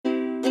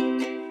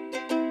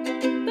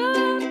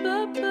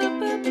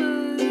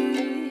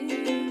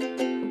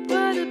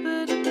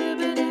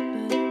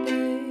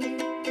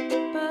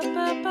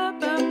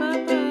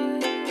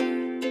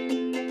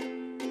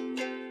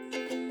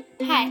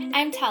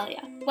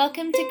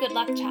Welcome to Good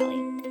Luck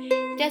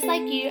Charlie. Just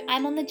like you,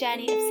 I'm on the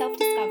journey of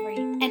self-discovery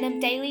and am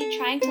daily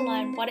trying to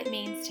learn what it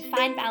means to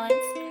find balance,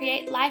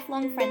 create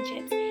lifelong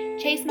friendships,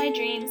 chase my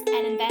dreams,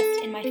 and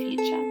invest in my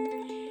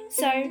future.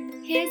 So,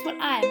 here's what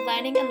I'm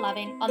learning and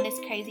loving on this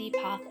crazy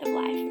path of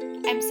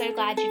life. I'm so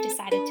glad you've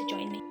decided to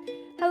join me.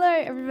 Hello,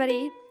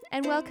 everybody,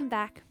 and welcome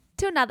back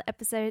to another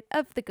episode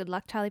of the Good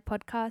Luck Charlie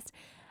podcast.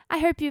 I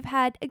hope you've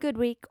had a good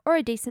week or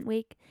a decent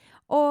week,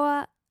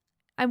 or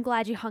I'm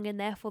glad you hung in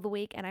there for the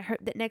week, and I hope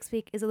that next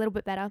week is a little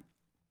bit better.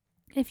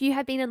 If you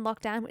have been in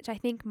lockdown, which I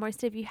think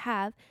most of you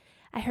have,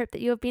 I hope that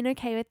you have been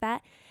okay with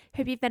that.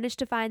 Hope you've managed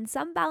to find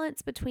some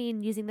balance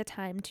between using the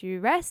time to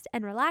rest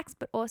and relax,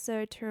 but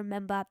also to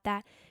remember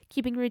that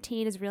keeping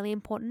routine is really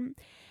important.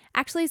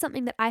 Actually,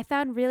 something that I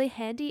found really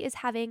handy is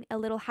having a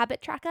little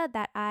habit tracker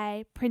that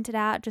I printed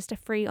out, just a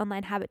free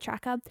online habit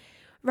tracker.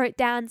 Wrote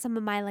down some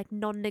of my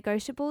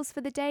non-negotiables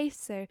for the day.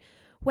 So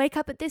wake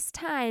up at this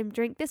time,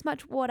 drink this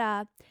much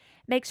water,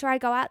 make sure I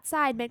go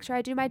outside, make sure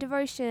I do my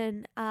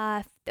devotion.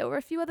 There were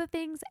a few other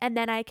things, and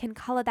then I can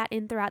color that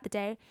in throughout the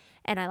day.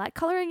 And I like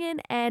coloring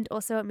in, and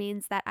also it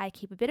means that I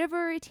keep a bit of a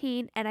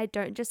routine and I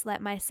don't just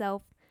let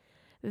myself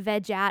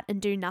veg out and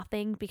do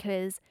nothing,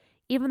 because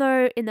even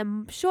though in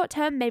the short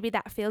term maybe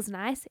that feels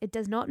nice, it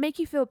does not make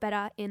you feel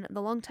better in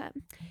the long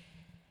term.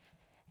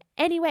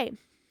 Anyway,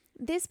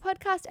 this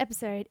podcast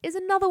episode is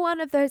another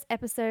one of those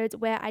episodes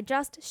where I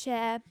just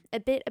share a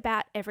bit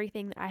about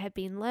everything that I have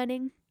been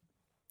learning,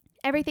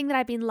 everything that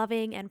I've been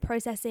loving and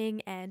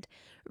processing and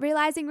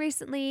realizing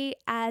recently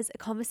as a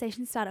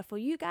conversation starter for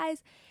you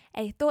guys,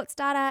 a thought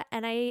starter.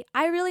 And I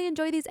really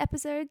enjoy these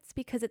episodes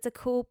because it's a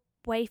cool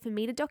way for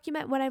me to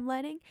document what I'm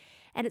learning,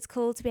 and it's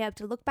cool to be able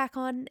to look back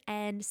on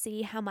and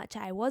see how much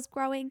I was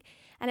growing.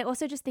 And I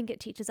also just think it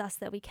teaches us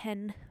that we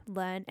can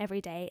learn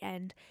every day,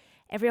 and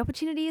every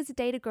opportunity is a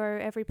day to grow.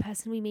 Every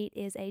person we meet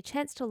is a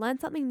chance to learn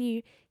something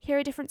new, hear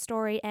a different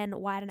story, and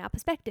widen our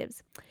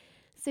perspectives.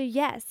 So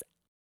yes,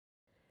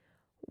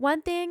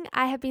 one thing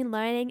I have been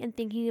learning and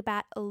thinking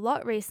about a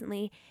lot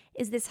recently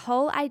is this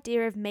whole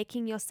idea of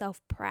making yourself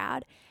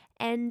proud.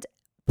 And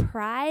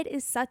pride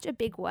is such a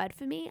big word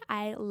for me.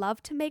 I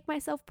love to make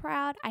myself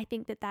proud. I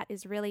think that that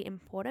is really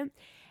important.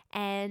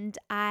 And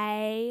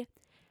I'm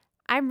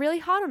really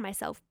hard on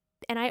myself.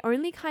 And I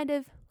only kind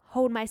of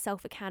hold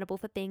myself accountable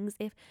for things.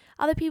 If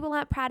other people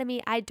aren't proud of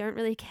me, I don't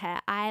really care.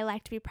 I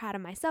like to be proud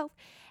of myself.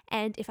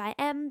 And if I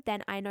am,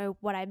 then I know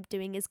what I'm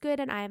doing is good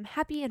and I am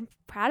happy and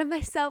proud of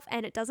myself.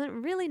 And it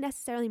doesn't really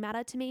necessarily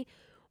matter to me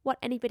what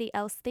anybody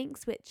else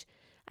thinks, which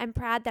I'm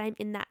proud that I'm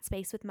in that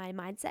space with my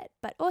mindset.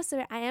 But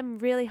also I am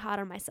really hard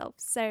on myself.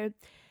 So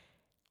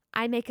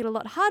I make it a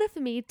lot harder for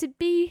me to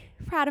be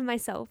proud of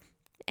myself.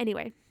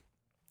 Anyway,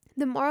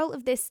 the moral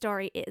of this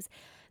story is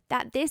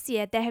that this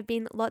year there have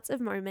been lots of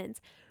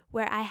moments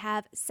where I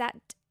have sat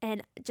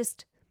and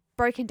just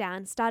broken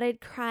down,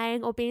 started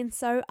crying or being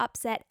so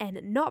upset and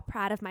not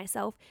proud of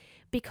myself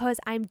because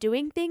I'm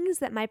doing things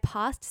that my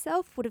past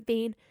self would have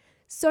been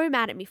so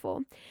mad at me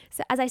for.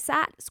 So as I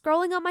sat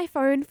scrolling on my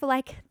phone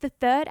for the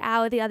third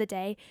hour the other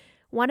day,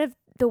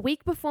 the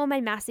week before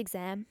my maths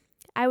exam,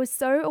 I was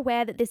so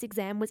aware that this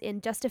exam was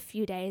in just a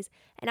few days,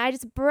 and I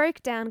just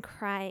broke down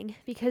crying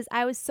because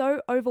I was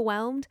so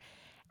overwhelmed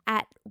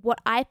at what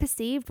I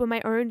perceived were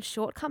my own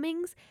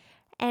shortcomings.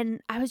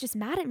 And I was just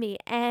mad at me.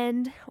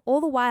 And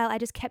all the while, I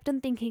just kept on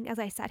thinking as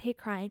I sat here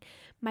crying,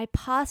 my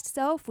past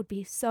self would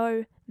be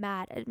so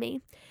mad at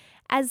me.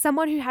 As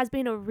someone who has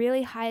been a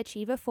really high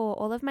achiever for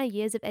all of my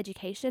years of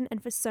education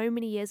and for so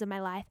many years of my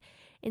life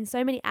in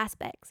so many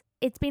aspects,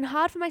 it's been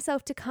hard for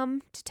myself to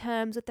come to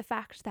terms with the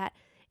fact that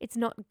it's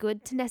not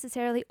good to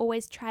necessarily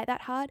always try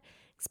that hard,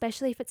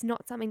 especially if it's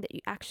not something that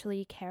you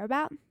actually care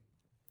about.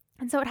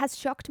 And so it has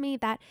shocked me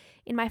that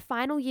in my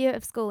final year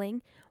of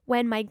schooling,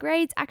 when my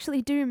grades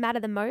actually do matter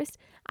the most,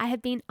 I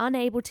have been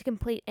unable to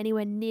complete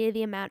anywhere near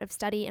the amount of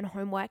study and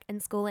homework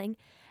and schooling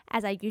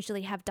as I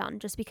usually have done,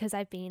 just because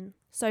I've been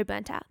so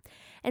burnt out.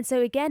 And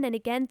so again and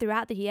again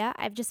throughout the year,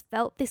 I've just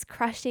felt this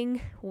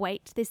crushing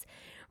weight, this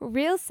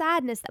real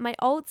sadness that my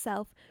old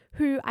self,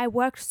 who I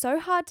worked so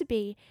hard to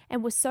be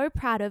and was so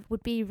proud of,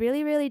 would be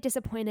really, really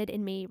disappointed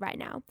in me right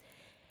now.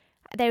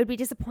 They would be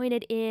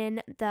disappointed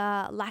in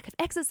the lack of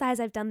exercise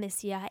I've done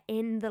this year,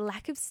 in the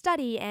lack of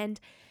study and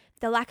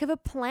the lack of a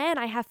plan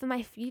I have for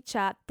my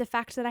future, the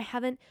fact that I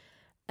haven't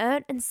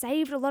earned and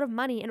saved a lot of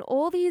money, and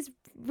all these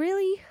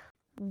really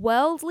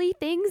worldly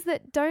things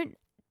that don't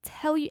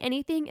tell you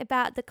anything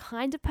about the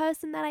kind of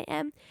person that I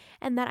am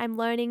and that I'm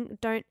learning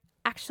don't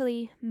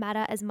actually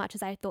matter as much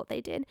as I thought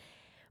they did.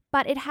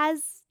 But it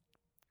has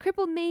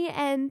crippled me,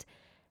 and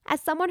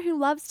as someone who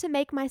loves to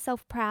make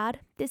myself proud,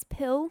 this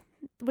pill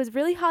was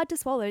really hard to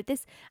swallow.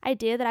 This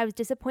idea that I was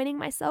disappointing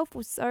myself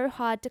was so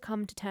hard to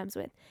come to terms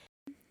with.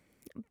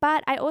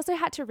 But I also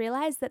had to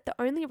realize that the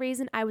only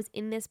reason I was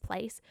in this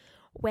place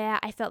where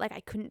I felt like I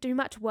couldn't do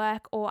much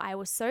work, or I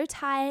was so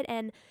tired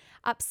and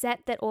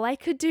upset that all I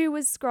could do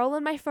was scroll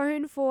on my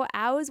phone for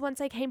hours once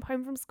I came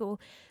home from school,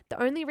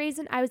 the only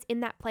reason I was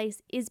in that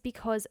place is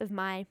because of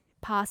my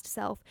past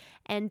self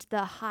and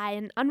the high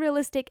and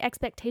unrealistic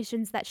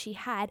expectations that she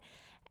had,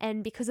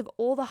 and because of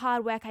all the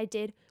hard work I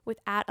did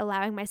without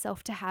allowing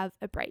myself to have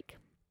a break.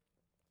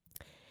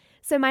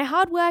 So my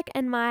hard work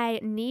and my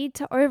need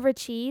to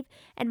overachieve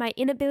and my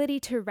inability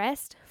to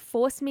rest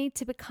forced me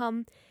to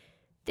become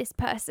this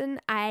person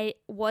I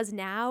was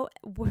now,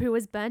 who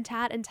was burnt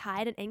out and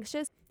tired and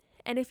anxious.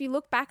 And if you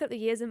look back at the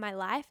years of my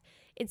life,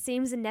 it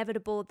seems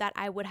inevitable that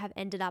I would have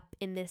ended up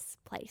in this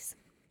place.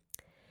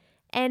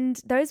 And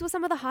those were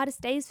some of the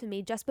hardest days for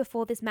me just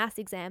before this maths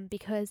exam,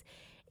 because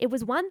it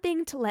was one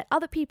thing to let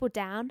other people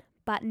down,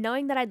 but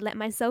knowing that I'd let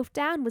myself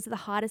down was the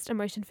hardest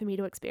emotion for me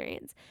to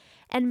experience.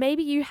 And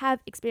maybe you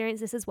have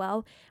experienced this as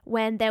well,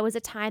 when there was a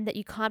time that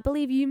you can't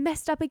believe you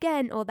messed up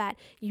again, or that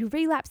you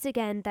relapsed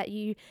again, that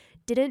you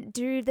didn't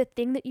do the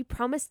thing that you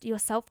promised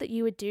yourself that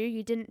you would do.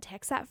 You didn't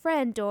text that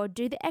friend, or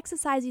do the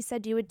exercise you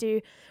said you would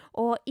do,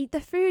 or eat the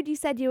food you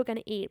said you were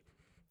going to eat.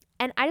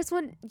 And I just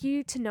want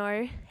you to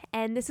know,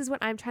 and this is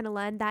what I'm trying to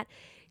learn, that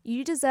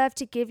you deserve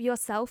to give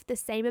yourself the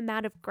same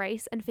amount of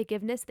grace and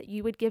forgiveness that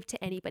you would give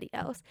to anybody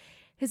else.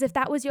 Because if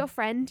that was your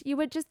friend, you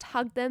would just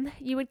hug them,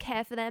 you would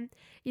care for them.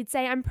 You'd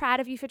say, I'm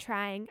proud of you for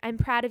trying. I'm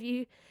proud of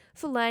you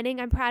for learning.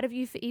 I'm proud of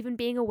you for even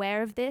being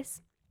aware of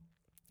this.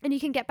 And you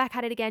can get back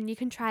at it again. You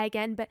can try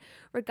again, but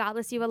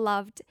regardless, you are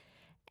loved.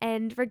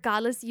 And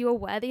regardless, you are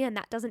worthy, and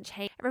that doesn't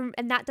change.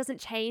 And that doesn't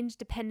change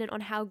dependent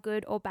on how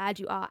good or bad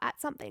you are at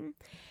something.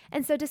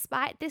 And so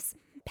despite this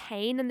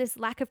pain and this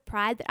lack of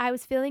pride that I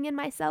was feeling in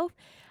myself,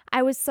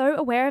 I was so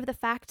aware of the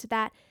fact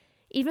that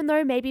even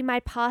though maybe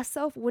my past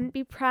self wouldn't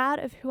be proud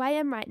of who I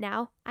am right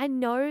now, I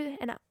know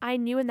and I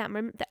knew in that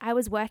moment that I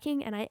was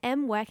working, and I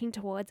am working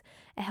towards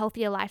a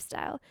healthier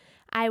lifestyle.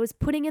 I was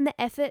putting in the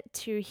effort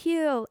to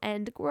heal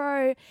and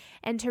grow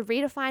and to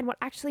redefine what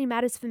actually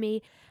matters for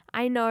me.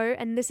 I know,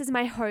 and this is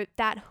my hope,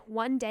 that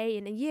one day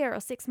in a year or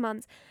 6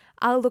 months,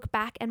 I'll look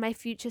back and my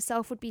future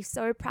self would be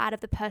so proud of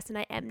the person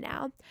I am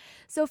now.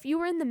 So if you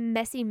were in the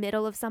messy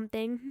middle of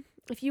something,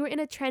 if you were in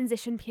a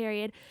transition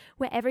period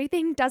where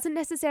everything doesn't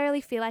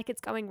necessarily feel like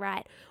it's going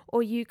right,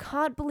 or you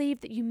can't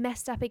believe that you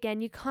messed up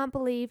again, you can't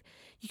believe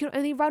you can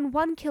only run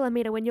 1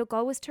 kilometer when your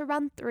goal was to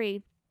run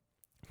 3,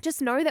 just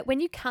know that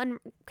when you can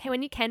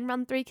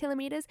run 3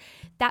 kilometers,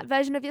 that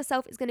version of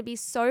yourself is going to be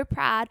so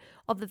proud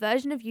of the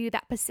version of you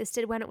that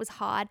persisted when it was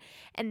hard,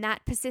 and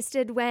that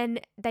persisted when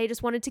they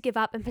just wanted to give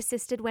up, and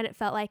persisted when it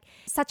felt like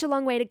such a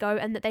long way to go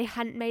and that they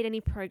hadn't made any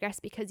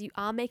progress, because you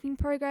are making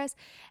progress,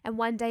 and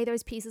one day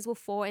those pieces will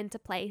fall into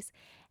place.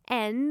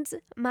 And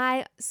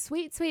my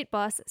sweet, sweet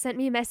boss sent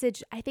me a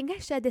message. I think I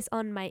shared this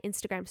on my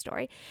Instagram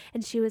story,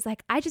 and she was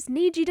like, I just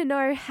need you to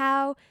know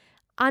how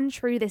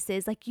untrue this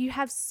is. Like, you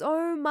have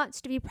so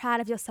much to be proud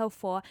of yourself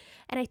for.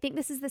 And I think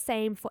this is the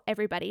same for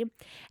everybody.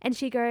 And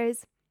she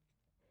goes,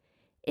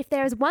 if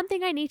there is one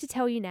thing I need to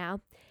tell you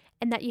now,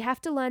 and that you have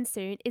to learn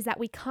soon, is that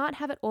we can't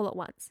have it all at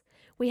once.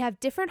 We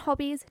have different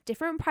hobbies,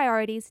 different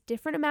priorities,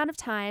 different amount of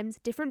times,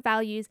 different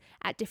values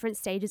at different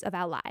stages of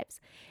our lives.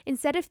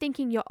 Instead of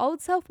thinking your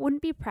old self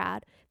wouldn't be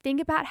proud,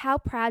 think about how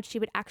proud she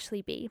would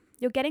actually be.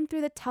 You're getting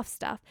through the tough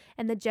stuff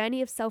and the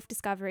journey of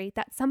self-discovery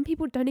that some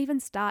people don't even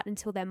start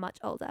until they're much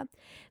older.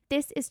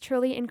 This is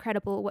truly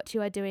incredible what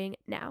you are doing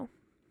now.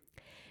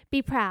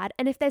 Be proud,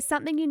 and if there's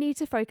something you need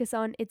to focus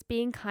on, it's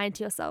being kind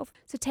to yourself.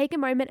 So take a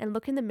moment and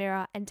look in the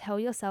mirror and tell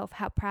yourself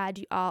how proud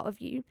you are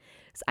of you.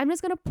 So I'm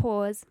just going to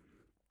pause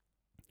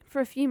for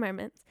a few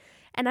moments,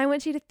 and I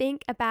want you to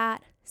think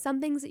about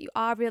some things that you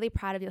are really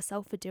proud of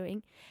yourself for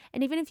doing.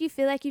 And even if you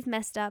feel like you've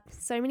messed up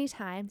so many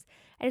times,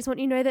 I just want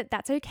you to know that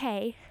that's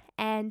okay.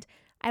 And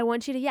I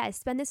want you to,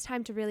 spend this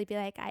time to really be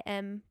like, I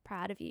am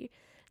proud of you,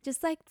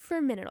 just like for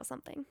a minute or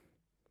something.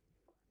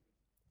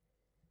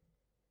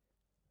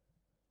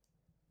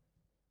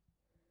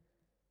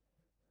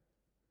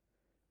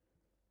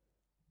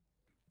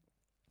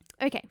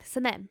 Okay, so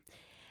then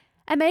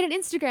I made an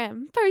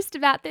Instagram post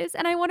about this,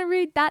 and I want to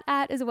read that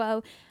out as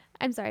well.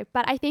 I'm sorry,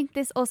 but I think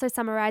this also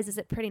summarizes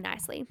it pretty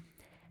nicely.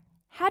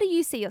 How do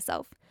you see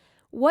yourself?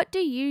 What do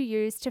you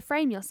use to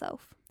frame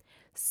yourself?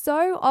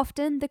 So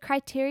often, the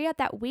criteria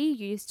that we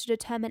use to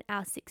determine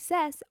our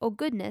success or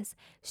goodness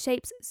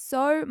shapes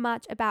so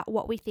much about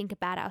what we think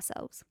about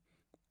ourselves.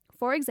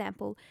 For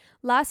example,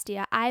 last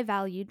year I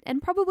valued,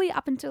 and probably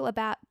up until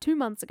about 2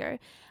 months ago,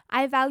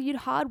 I valued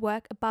hard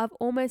work above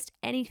almost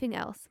anything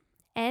else.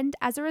 And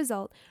as a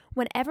result,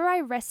 whenever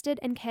I rested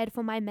and cared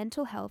for my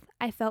mental health,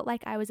 I felt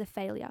like I was a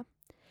failure.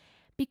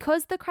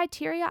 Because the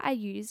criteria I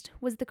used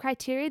was the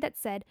criteria that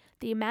said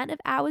the amount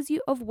of hours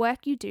of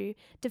work you do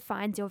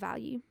defines your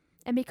value.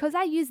 And because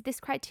I used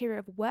this criteria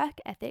of work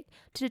ethic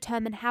to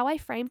determine how I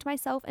framed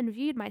myself and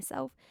viewed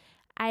myself,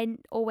 I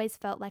always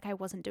felt like I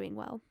wasn't doing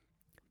well.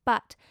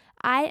 But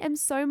I am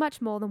so much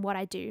more than what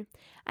I do.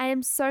 I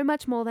am so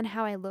much more than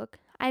how I look.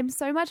 I am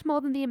so much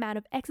more than the amount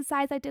of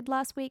exercise I did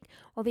last week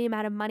or the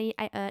amount of money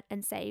I earned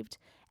and saved.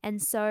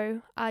 And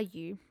so are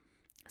you.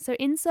 So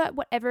insert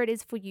whatever it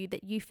is for you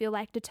that you feel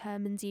like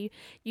determines you.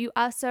 You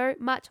are so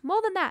much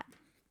more than that.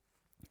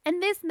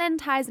 And this then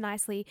ties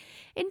nicely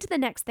into the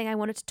next thing I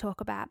wanted to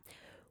talk about,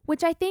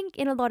 which I think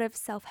in a lot of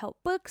self-help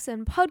books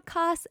and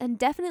podcasts, and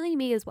definitely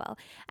me as well,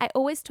 I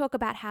always talk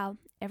about how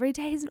every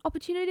day is an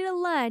opportunity to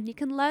learn. You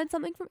can learn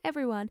something from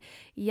everyone,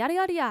 yada,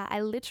 yada, yada.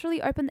 I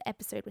literally opened the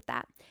episode with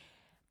that.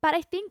 But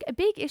I think a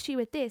big issue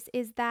with this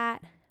is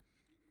that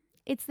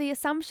it's the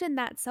assumption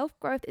that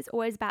self-growth is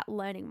always about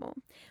learning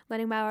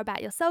more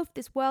about yourself,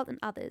 this world, and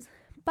others.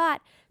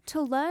 But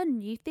to learn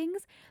new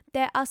things,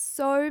 there are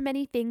so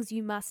many things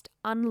you must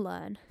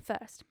unlearn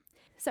first.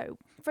 So,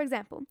 for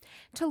example,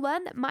 to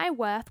learn that my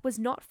worth was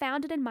not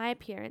founded in my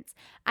appearance,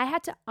 I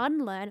had to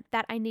unlearn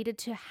that I needed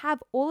to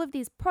have all of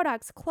these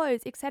products,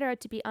 clothes, etc.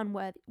 to be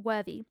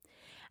worthy.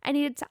 I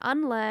needed to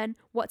unlearn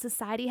what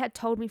society had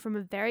told me from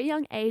a very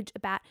young age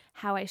about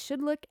how I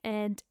should look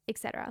and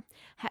etc.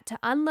 Had to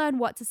unlearn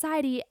what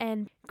society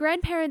and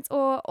grandparents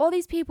or all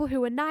these people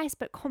who are nice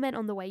but comment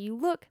on the way you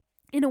look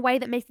in a way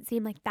that makes it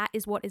seem like that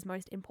is what is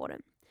most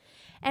important.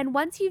 And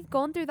once you've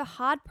gone through the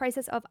hard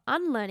process of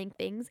unlearning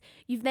things,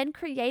 you've then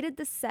created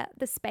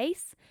the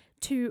space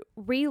to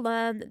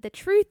relearn the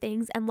true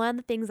things and learn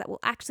the things that will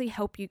actually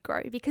help you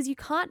grow, because you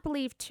can't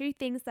believe two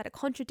things that are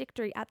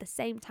contradictory at the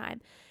same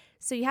time.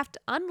 So you have to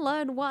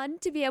unlearn one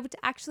to be able to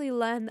actually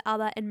learn the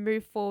other and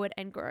move forward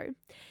and grow.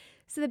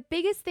 So the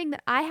biggest thing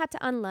that I had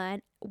to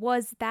unlearn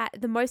was that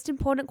the most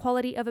important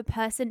quality of a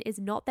person is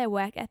not their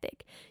work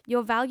ethic.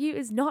 Your value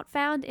is not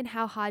found in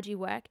how hard you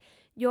work.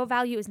 Your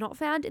value is not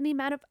found in the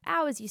amount of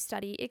hours you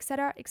study,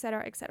 etc.,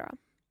 etc., etc.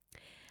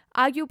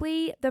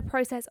 Arguably, the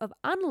process of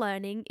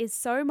unlearning is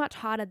so much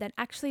harder than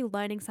actually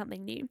learning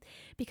something new,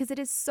 because it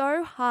is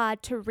so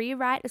hard to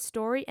rewrite a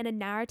story and a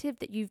narrative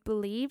that you've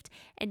believed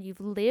and you've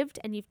lived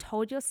and you've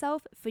told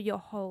yourself for your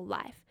whole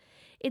life.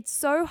 It's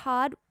so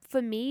hard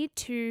for me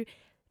to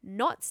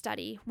not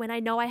study when I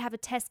know I have a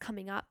test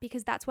coming up,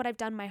 because that's what I've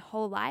done my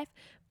whole life.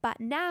 But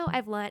now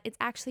I've learned it's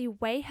actually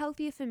way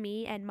healthier for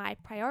me and my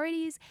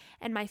priorities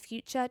and my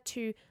future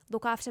to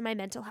look after my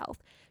mental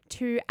health,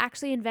 to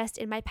actually invest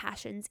in my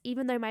passions,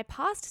 even though my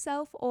past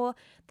self or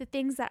the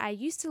things that I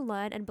used to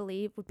learn and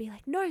believe would be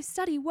like, no,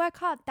 study, work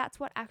hard.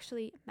 That's what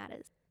actually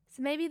matters.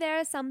 So maybe there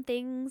are some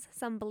things,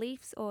 some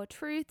beliefs or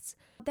truths.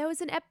 There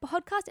was an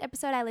podcast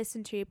episode I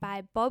listened to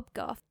by Bob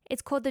Goff.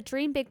 It's called the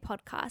Dream Big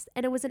Podcast,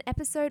 and it was an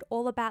episode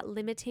all about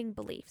limiting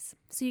beliefs.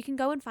 So you can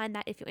go and find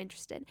that if you're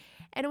interested.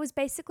 And it was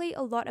basically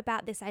a lot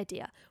about this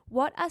idea.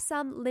 What are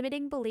some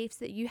limiting beliefs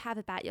that you have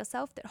about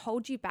yourself that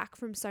hold you back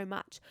from so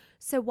much?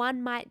 So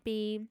one might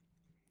be,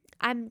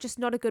 I'm just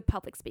not a good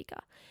public speaker.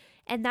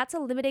 And that's a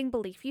limiting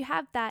belief you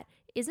have that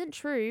isn't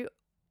true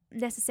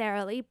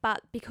necessarily,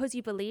 but because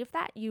you believe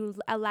that, you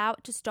allow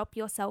it to stop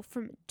yourself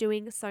from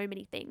doing so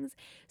many things.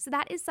 So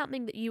that is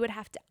something that you would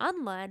have to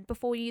unlearn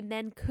before you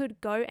then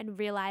could go and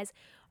realize,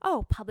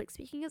 oh, public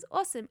speaking is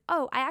awesome.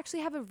 Oh, I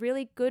actually have a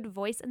really good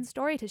voice and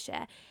story to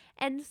share.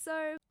 And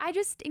so I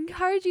just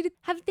encourage you to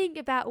have a think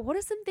about what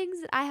are some things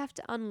that I have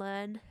to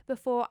unlearn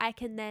before I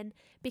can then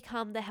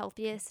become the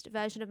healthiest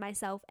version of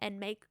myself and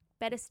make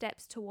better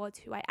steps towards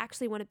who I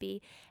actually want to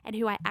be and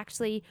who I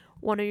actually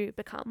want to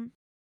become.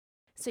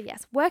 So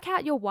yes, work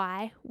out your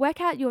why, work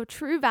out your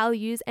true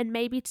values, and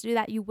maybe to do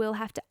that you will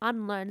have to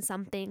unlearn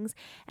some things.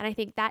 And I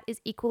think that is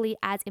equally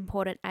as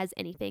important as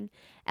anything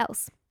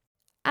else.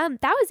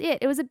 That was it.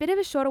 It was a bit of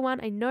a shorter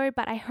one, I know,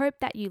 but I hope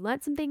that you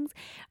learned some things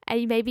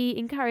and you may be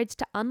encouraged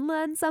to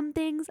unlearn some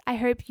things. I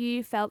hope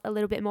you felt a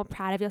little bit more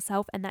proud of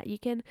yourself and that you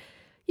can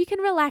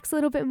relax a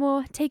little bit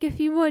more, take a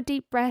few more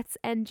deep breaths,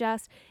 and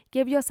just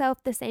give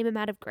yourself the same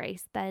amount of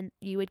grace than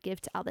you would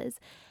give to others.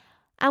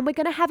 And we're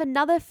going to have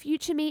another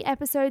Future Me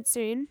episode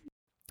soon.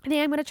 I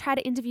think I'm going to try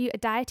to interview a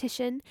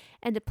dietitian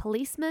and a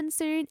policeman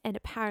soon and a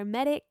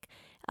paramedic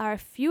are a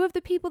few of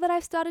the people that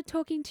I've started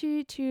talking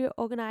to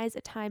organize a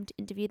time to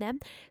interview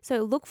them. So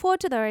look forward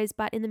to those.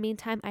 But in the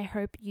meantime, I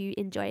hope you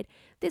enjoyed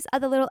this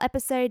other little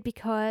episode,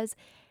 because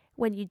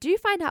when you do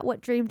find out what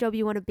dream job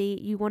you want to be,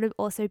 you want to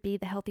also be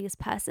the healthiest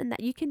person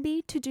that you can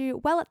be to do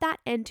well at that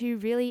and to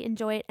really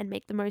enjoy it and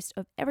make the most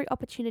of every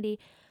opportunity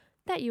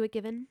that you are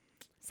given.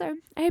 So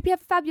I hope you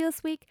have a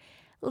fabulous week.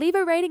 Leave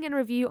a rating and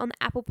review on the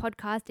Apple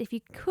Podcast. If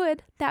you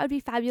could, that would be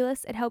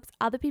fabulous. It helps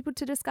other people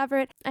to discover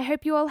it. I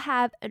hope you all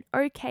have an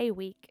okay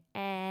week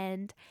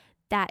and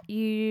that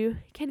you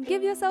can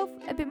give yourself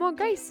a bit more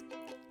grace.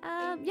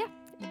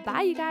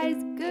 Bye you guys.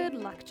 Good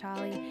luck,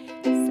 Charlie.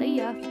 See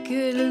ya.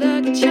 Good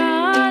luck,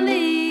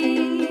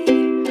 Charlie.